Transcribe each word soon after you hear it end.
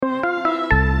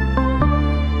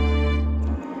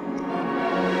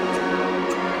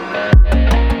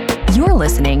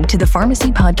listening to the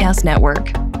Pharmacy Podcast Network.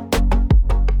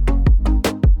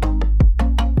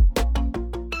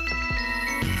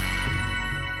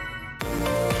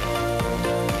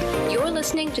 You're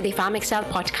listening to the PharmXcel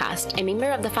podcast, a member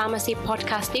of the Pharmacy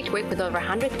Podcast Network with over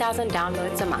 100,000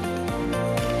 downloads a month.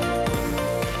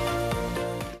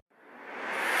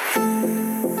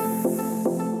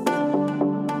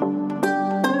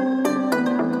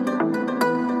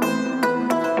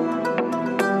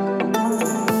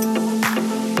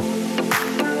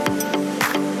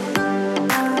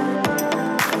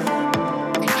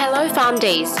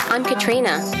 Days. I'm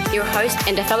Katrina, your host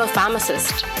and a fellow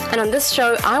pharmacist. And on this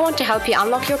show, I want to help you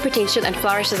unlock your potential and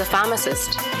flourish as a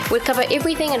pharmacist. We cover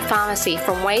everything in pharmacy,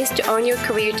 from ways to own your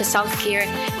career to self-care,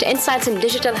 to insights in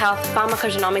digital health,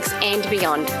 pharmacogenomics, and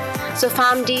beyond. So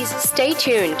PharmDs, stay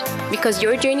tuned, because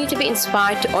your journey to be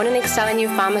inspired to own and excel in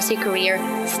your pharmacy career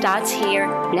starts here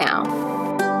now.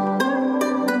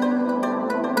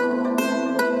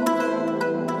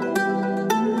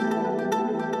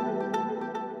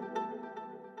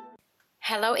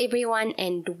 Hello everyone,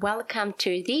 and welcome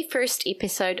to the first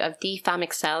episode of the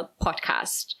PharmXcel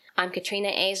podcast. I'm Katrina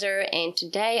Azer, and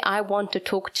today I want to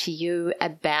talk to you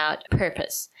about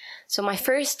purpose. So my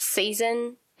first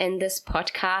season in this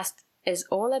podcast is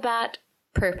all about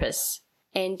purpose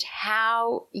and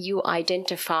how you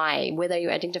identify, whether you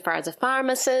identify as a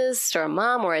pharmacist or a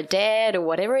mom or a dad or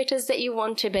whatever it is that you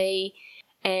want to be.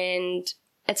 And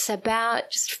it's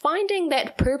about just finding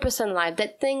that purpose in life,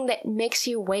 that thing that makes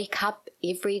you wake up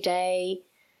every day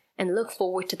and look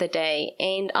forward to the day.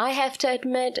 And I have to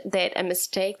admit that a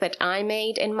mistake that I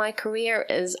made in my career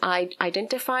is I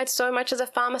identified so much as a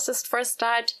pharmacist for a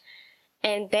start,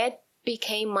 and that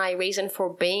became my reason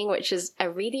for being, which is a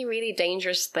really, really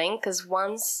dangerous thing, because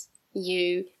once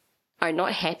you are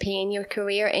not happy in your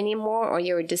career anymore, or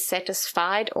you're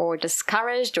dissatisfied or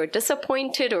discouraged or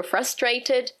disappointed or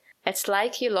frustrated, it's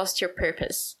like you lost your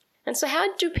purpose. And so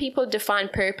how do people define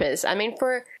purpose? I mean,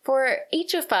 for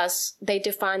each of us, they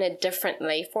define it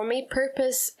differently. For me,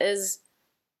 purpose is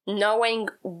knowing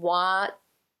why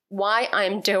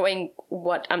I'm doing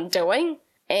what I'm doing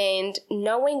and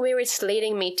knowing where it's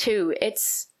leading me to.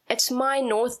 It's my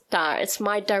North Star. It's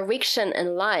my direction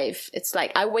in life. It's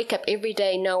like I wake up every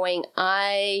day knowing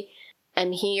I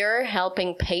am here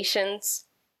helping patients.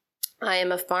 I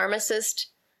am a pharmacist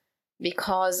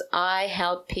because I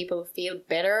help people feel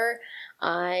better.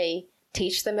 I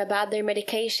teach them about their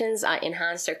medications. I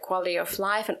enhance their quality of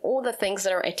life and all the things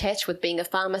that are attached with being a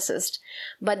pharmacist.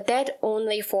 But that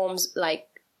only forms 1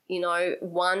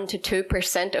 to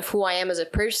 2% of who I am as a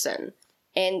person.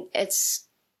 And it's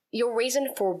your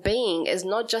reason for being is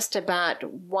not just about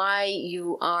why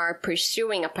you are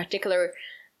pursuing a particular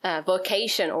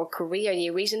vocation or career. The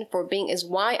reason for being is,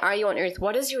 why are you on earth?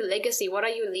 What is your legacy? What are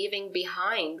you leaving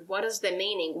behind? What is the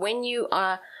meaning? When you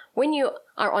are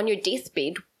on your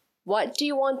deathbed, what do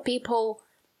you want people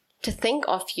to think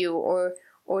of you,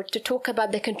 or to talk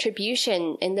about the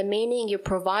contribution and the meaning you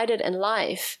provided in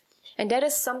life? And that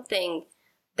is something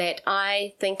that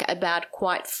I think about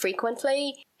quite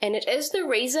frequently. And it is the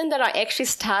reason that I actually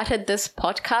started this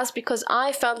podcast, because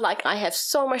I felt like I have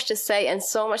so much to say and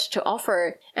so much to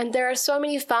offer. And there are so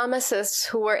many pharmacists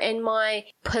who were in my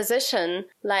position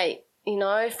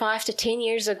 5 to 10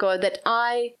 years ago that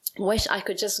I wish I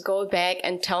could just go back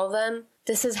and tell them,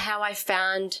 this is how I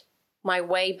found my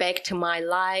way back to my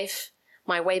life,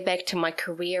 my way back to my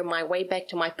career, my way back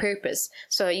to my purpose.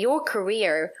 So your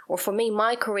career, or for me,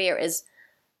 my career is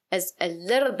a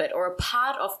little bit or a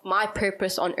part of my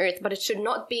purpose on earth, but it should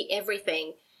not be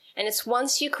everything. And it's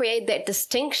once you create that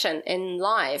distinction in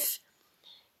life,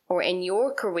 or in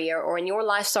your career, or in your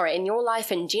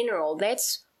life in general,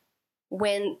 that's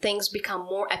when things become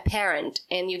more apparent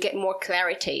and you get more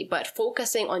clarity. But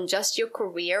focusing on just your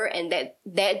career and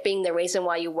that being the reason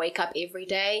why you wake up every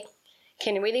day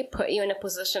can really put you in a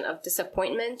position of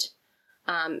disappointment,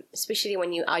 especially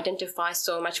when you identify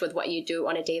so much with what you do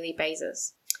on a daily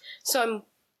basis. So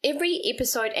every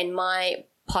episode in my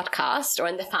podcast, or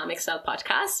in the PharmXcel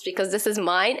podcast, because this is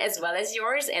mine as well as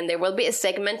yours, and there will be a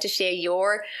segment to share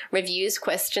your reviews,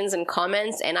 questions, and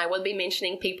comments, and I will be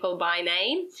mentioning people by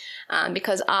name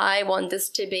because I want this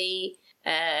to be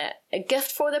a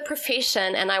gift for the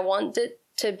profession, and I want it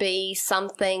to be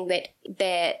something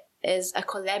that is a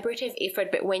collaborative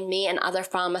effort between me and other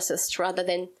pharmacists, rather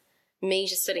than me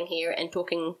just sitting here and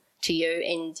talking to you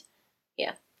and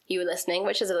you listening,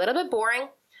 which is a little bit boring.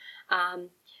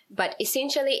 But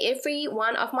essentially every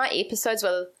one of my episodes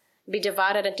will be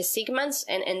divided into segments.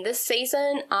 And in this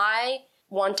season, I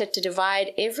wanted to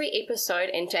divide every episode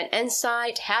into an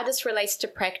insight, how this relates to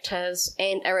practice,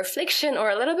 and a reflection or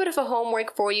a little bit of a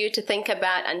homework for you to think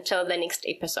about until the next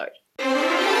episode.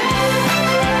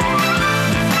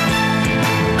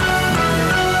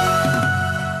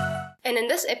 And in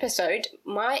this episode,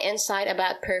 my insight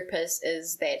about purpose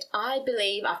is that I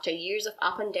believe after years of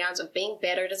up and downs of being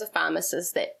bettered as a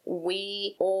pharmacist that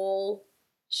we all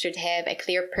should have a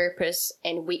clear purpose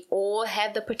and we all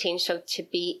have the potential to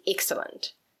be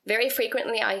excellent. Very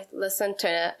frequently I listen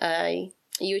to a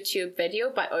YouTube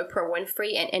video by Oprah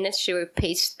Winfrey, and in it she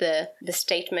repeats the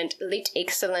statement, let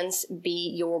excellence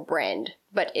be your brand.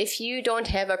 But if you don't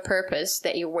have a purpose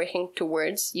that you're working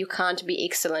towards, you can't be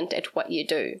excellent at what you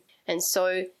do. And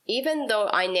so even though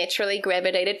I naturally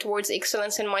gravitated towards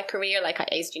excellence in my career, like I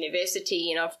aced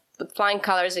university, with flying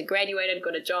colors, I graduated,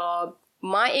 got a job,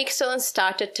 my excellence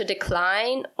started to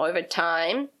decline over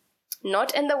time,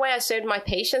 not in the way I served my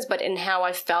patients, but in how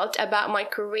I felt about my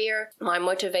career, my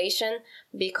motivation,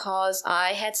 because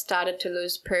I had started to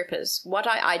lose purpose. What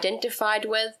I identified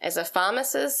with as a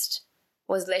pharmacist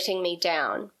was letting me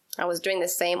down. I was doing the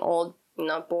same old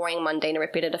boring, mundane,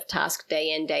 repetitive task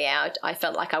day in, day out. I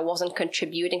felt like I wasn't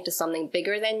contributing to something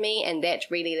bigger than me, and that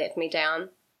really let me down.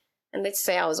 And let's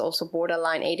say I was also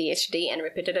borderline ADHD, and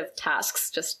repetitive tasks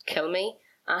just kill me.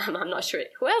 I'm not sure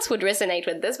who else would resonate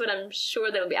with this, but I'm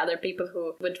sure there'll be other people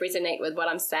who would resonate with what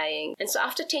I'm saying. And so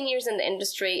after 10 years in the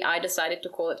industry, I decided to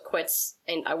call it quits,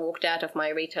 and I walked out of my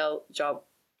retail job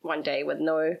one day with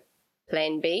no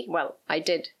plan B. Well, I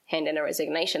did hand in a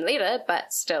resignation letter,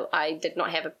 but still, I did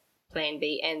not have a plan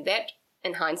B, and that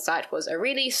in hindsight was a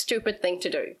really stupid thing to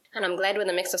do. And I'm glad with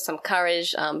a mix of some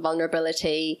courage,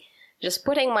 vulnerability, just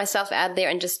putting myself out there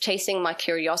and just chasing my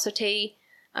curiosity,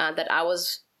 that I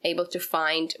was able to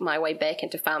find my way back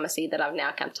into pharmacy that I've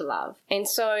now come to love. And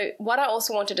so what I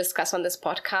also want to discuss on this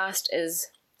podcast is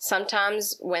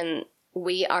sometimes when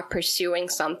we are pursuing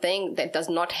something that does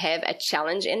not have a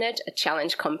challenge in it, a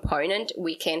challenge component,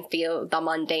 we can feel the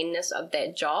mundaneness of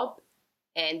that job,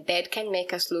 and that can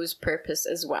make us lose purpose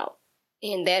as well.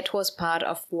 And that was part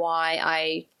of why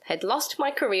I had lost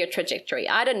my career trajectory.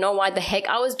 I don't know why the heck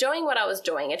I was doing what I was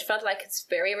doing. It felt like it's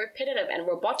very repetitive and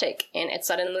robotic. And it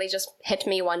suddenly just hit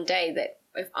me one day that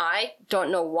if I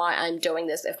don't know why I'm doing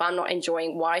this, if I'm not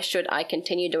enjoying, why should I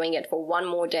continue doing it for one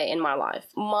more day in my life?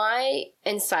 My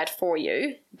insight for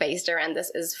you based around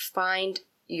this is find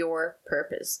your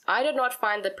purpose. I did not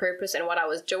find the purpose in what I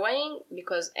was doing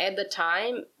because at the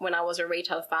time when I was a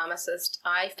retail pharmacist,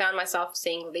 I found myself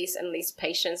seeing less and less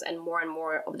patients and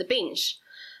more of the bench.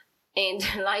 And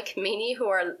like many who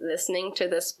are listening to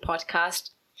this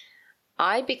podcast,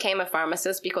 I became a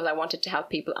pharmacist because I wanted to help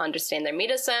people understand their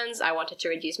medicines. I wanted to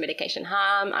reduce medication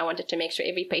harm. I wanted to make sure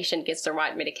every patient gets the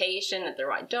right medication at the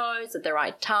right dose at the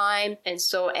right time. And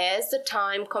so as the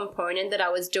time component that I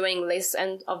was doing less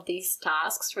and of these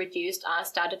tasks reduced, I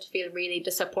started to feel really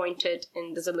disappointed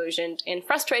and disillusioned and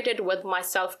frustrated with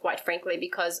myself, quite frankly,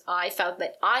 because I felt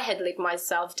that I had let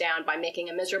myself down by making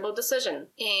a miserable decision.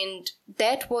 And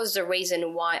that was the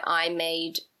reason why I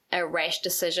made a rash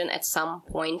decision at some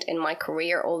point in my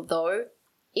career,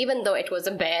 even though it was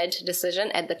a bad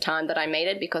decision at the time that I made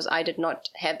it because I did not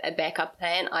have a backup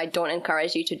plan. I don't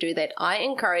encourage you to do that. I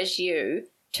encourage you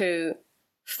to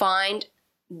find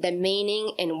the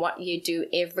meaning in what you do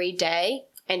every day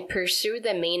and pursue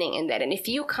the meaning in that. And if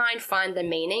you can't find the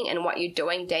meaning in what you're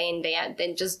doing day in, day out,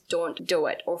 then just don't do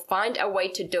it, or find a way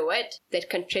to do it that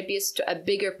contributes to a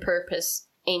bigger purpose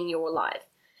in your life.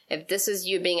 If this is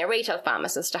you being a retail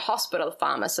pharmacist, a hospital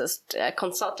pharmacist, a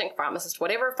consulting pharmacist,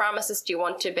 whatever pharmacist you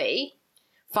want to be,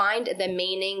 find the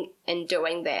meaning in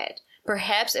doing that.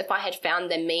 Perhaps if I had found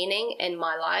the meaning in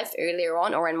my life earlier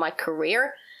on or in my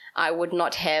career, I would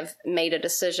not have made a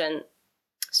decision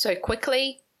so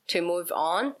quickly to move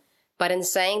on. But in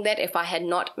saying that, if I had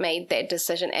not made that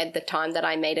decision at the time that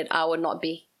I made it, I would not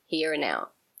be here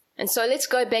now. And so let's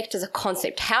go back to the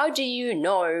concept. How do you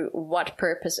know what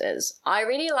purpose is? I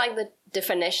really like the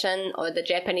definition, or the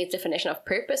Japanese definition of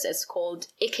purpose. It's called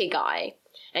ikigai.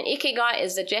 And ikigai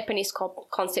is the Japanese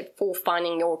concept for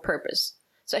finding your purpose.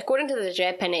 So according to the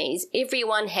Japanese,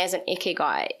 everyone has an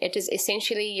ikigai. It is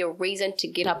essentially your reason to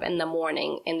get up in the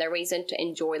morning and the reason to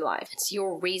enjoy life. It's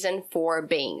your reason for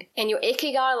being. And your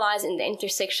ikigai lies in the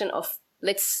intersection of,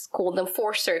 let's call them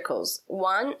 4 circles.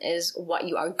 1 is what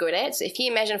you are good at. So if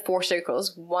you imagine 4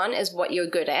 circles, 1 is what you're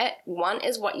good at, 1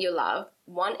 is what you love,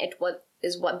 1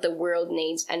 is what the world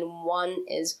needs, and 1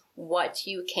 is what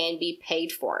you can be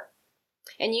paid for.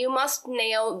 And you must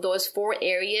nail those 4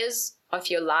 areas of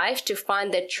your life to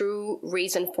find the true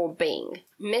reason for being.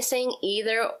 Missing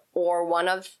either or one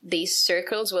of these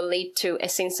circles will lead to a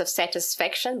sense of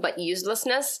satisfaction but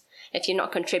uselessness if you're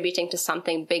not contributing to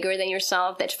something bigger than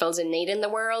yourself that fills a need in the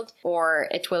world, or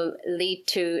it will lead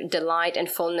to delight and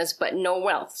fullness but no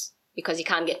wealth because you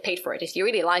can't get paid for it. If you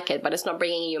really like it but it's not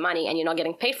bringing you money and you're not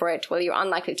getting paid for it, well, you're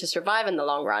unlikely to survive in the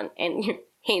long run, and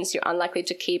hence you're unlikely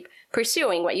to keep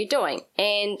pursuing what you're doing.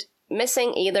 And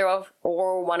missing either of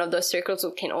or one of those circles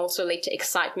can also lead to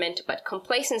excitement but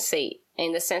complacency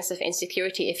in the sense of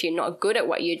insecurity. If you're not good at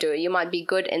what you do, you might be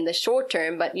good in the short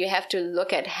term, but you have to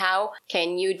look at how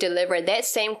can you deliver that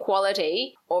same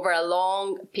quality over a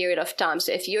long period of time.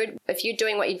 So if you're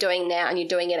doing what you're doing now and you're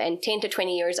doing it in 10 to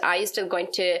 20 years, are you still going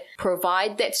to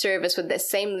provide that service with the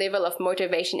same level of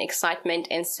motivation, excitement,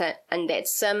 and that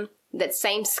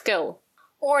same skill?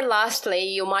 Or lastly,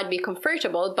 you might be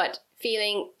comfortable but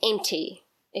feeling empty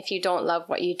if you don't love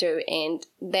what you do. And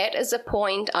that is a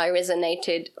point I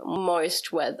resonated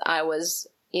most with. I was,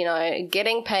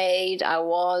 getting paid. I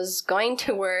was going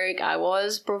to work. I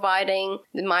was providing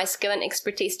my skill and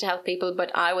expertise to help people,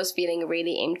 but I was feeling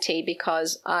really empty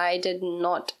because I did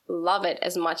not love it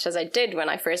as much as I did when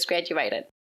I first graduated.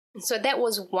 So that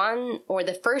was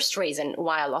the first reason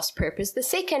why I lost purpose. The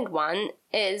second one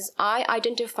is I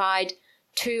identified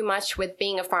too much with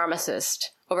being a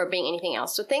pharmacist over being anything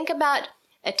else. So think about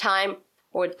a time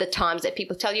or the times that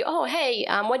people tell you, oh, hey,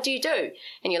 what do you do?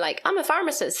 And you're like, I'm a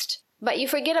pharmacist. But you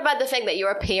forget about the fact that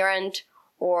you're a parent,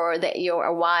 or that you're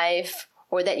a wife,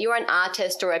 or that you're an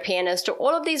artist or a pianist, or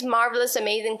all of these marvelous,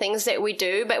 amazing things that we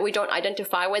do, but we don't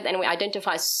identify with. And we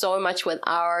identify so much with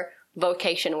our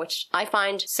vocation, which I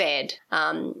find sad,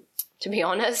 to be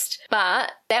honest.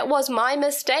 But that was my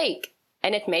mistake.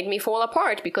 And it made me fall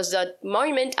apart, because the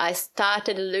moment I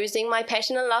started losing my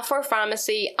passion and love for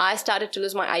pharmacy, I started to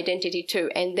lose my identity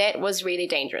too. And that was really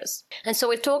dangerous. And so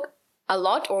we'll talk a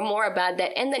lot or more about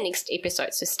that in the next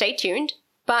episode. So stay tuned.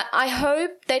 But I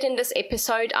hope that in this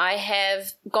episode, I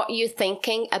have got you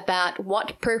thinking about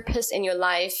what purpose in your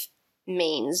life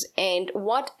means and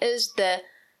what is the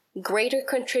greater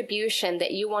contribution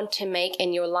that you want to make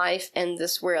in your life in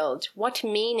this world. What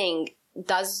meaning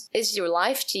is your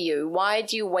life to you? Why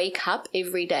do you wake up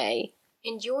every day?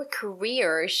 And your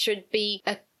career should be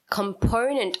a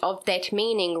component of that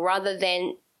meaning rather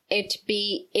than it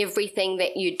be everything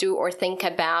that you do or think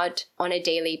about on a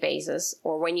daily basis.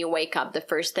 Or when you wake up, the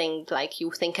first thing like you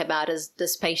think about is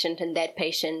this patient and that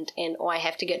patient, and I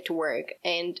have to get to work.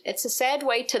 And it's a sad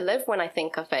way to live when I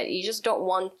think of it. You just don't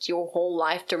want your whole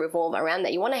life to revolve around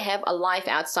that. You want to have a life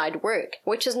outside work,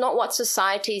 which is not what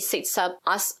society sets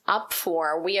us up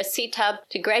for. We are set up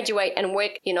to graduate and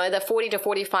work, the 40 to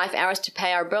 45 hours to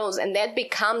pay our bills. And that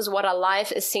becomes what our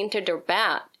life is centered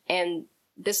about. And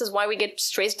this is why we get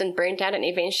stressed and burnt out and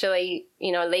eventually,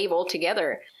 leave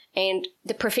altogether. And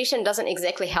the profession doesn't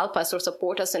exactly help us or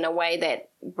support us in a way that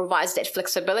provides that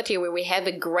flexibility where we have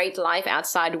a great life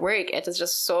outside work. It is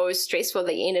just so stressful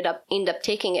that you end up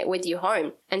taking it with you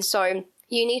home. And so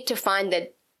you need to find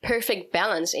that perfect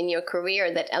balance in your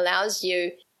career that allows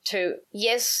you to,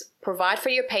 yes, provide for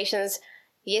your patients,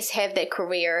 yes, have that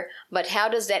career, but how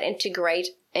does that integrate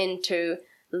into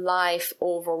life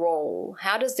overall?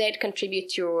 How does that contribute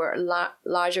to your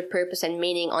larger purpose and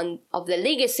meaning of the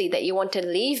legacy that you want to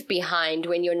leave behind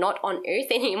when you're not on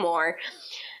earth anymore?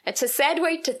 It's a sad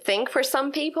way to think for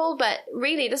some people, but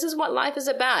really this is what life is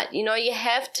about. You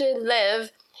have to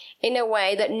live in a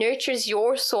way that nurtures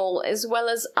your soul as well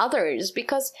as others,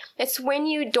 because it's when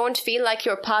you don't feel like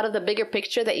you're part of the bigger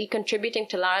picture, that you're contributing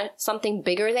to something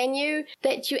bigger than you,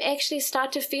 that you actually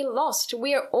start to feel lost.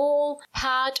 We are all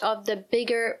part of the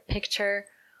bigger picture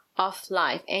of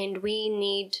life, and we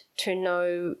need to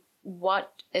know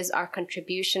what is our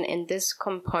contribution in this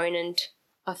component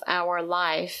of our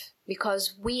life,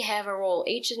 because we have a role.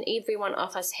 Each and every one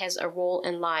of us has a role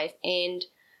in life, and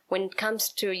when it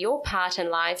comes to your part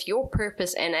in life, your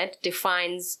purpose in it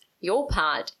defines your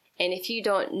part. And if you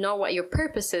don't know what your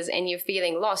purpose is and you're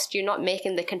feeling lost, you're not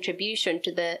making the contribution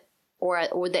to the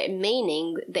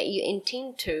meaning that you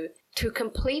intend to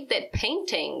complete that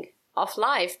painting of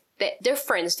life, that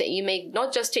difference that you make,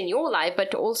 not just in your life,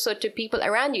 but also to people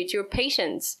around you, to your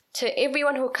patients, to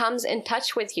everyone who comes in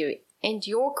touch with you. And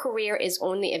your career is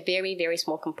only a very, very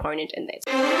small component in that.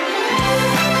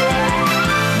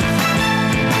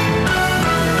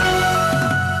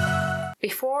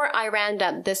 Before I round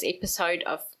up this episode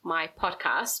of my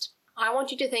podcast, I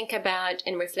want you to think about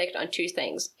and reflect on two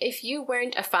things. If you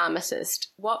weren't a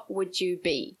pharmacist, what would you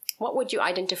be? What would you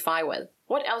identify with?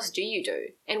 What else do you do?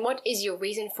 And what is your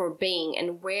reason for being?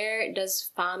 And where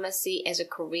does pharmacy as a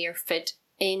career fit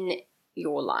in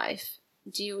your life?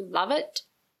 Do you love it?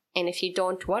 And if you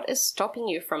don't, what is stopping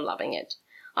you from loving it?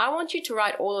 I want you to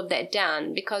write all of that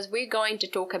down because we're going to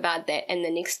talk about that in the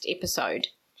next episode.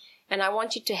 And I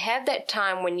want you to have that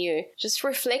time when you just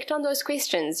reflect on those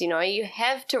questions. You don't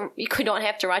have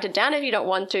to write it down if you don't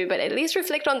want to, but at least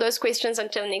reflect on those questions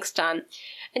until next time.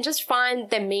 And just find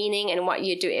the meaning in what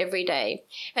you do every day.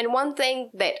 And one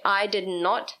thing that I did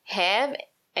not have,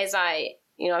 as I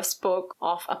spoke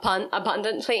of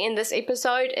abundantly in this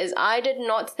episode, is I did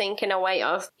not think in a way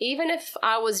of, even if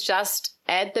I was just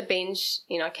at the bench,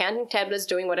 counting tablets,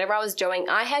 doing whatever I was doing,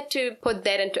 I had to put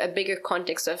that into a bigger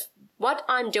context of what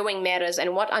I'm doing matters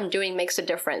and what I'm doing makes a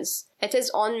difference. It is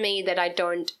on me that I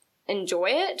don't enjoy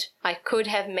it. I could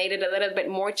have made it a little bit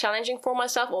more challenging for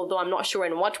myself, although I'm not sure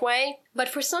in what way. But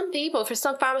for some people, for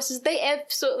some pharmacists, they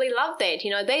absolutely love that.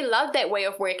 They love that way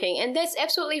of working, and that's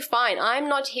absolutely fine. I'm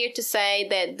not here to say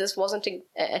that this wasn't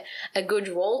a good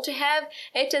role to have.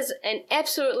 It is an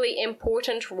absolutely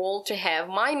important role to have.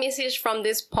 My message from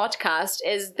this podcast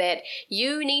is that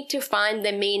you need to find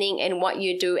the meaning in what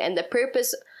you do and the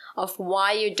purpose of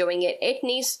why you're doing it. It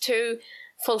needs to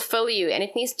fulfill you and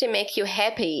it needs to make you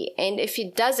happy. And if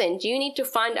it doesn't, you need to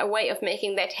find a way of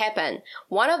making that happen.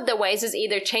 One of the ways is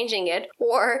either changing it,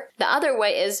 or the other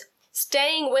way is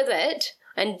staying with it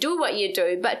and do what you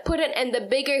do, but put it in the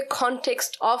bigger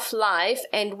context of life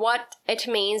and what it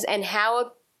means and how it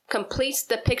completes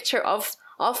the picture of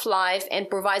life and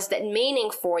provides that meaning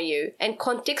for you, and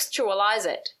contextualize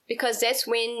it, because that's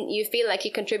when you feel like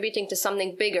you're contributing to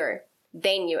something bigger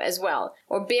than you as well.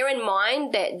 Or bear in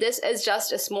mind that this is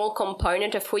just a small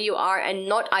component of who you are, and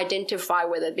not identify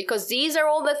with it, because these are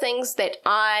all the things that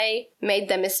I made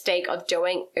the mistake of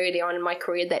doing early on in my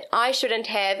career that I shouldn't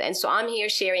have, and so I'm here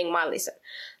sharing my lesson.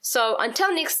 So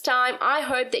until next time, I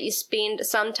hope that you spend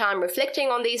some time reflecting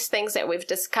on these things that we've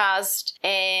discussed,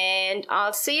 and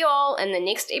I'll see you all in the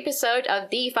next episode of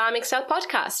the PharmXcel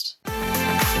podcast.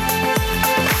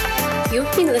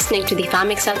 You've been listening to the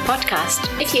PharmXcel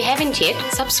podcast. If you haven't yet,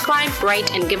 subscribe,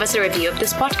 rate, and give us a review of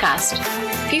this podcast.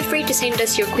 Feel free to send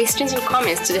us your questions and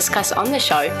comments to discuss on the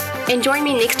show, and join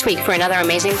me next week for another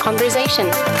amazing conversation.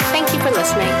 Thank you for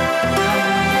listening.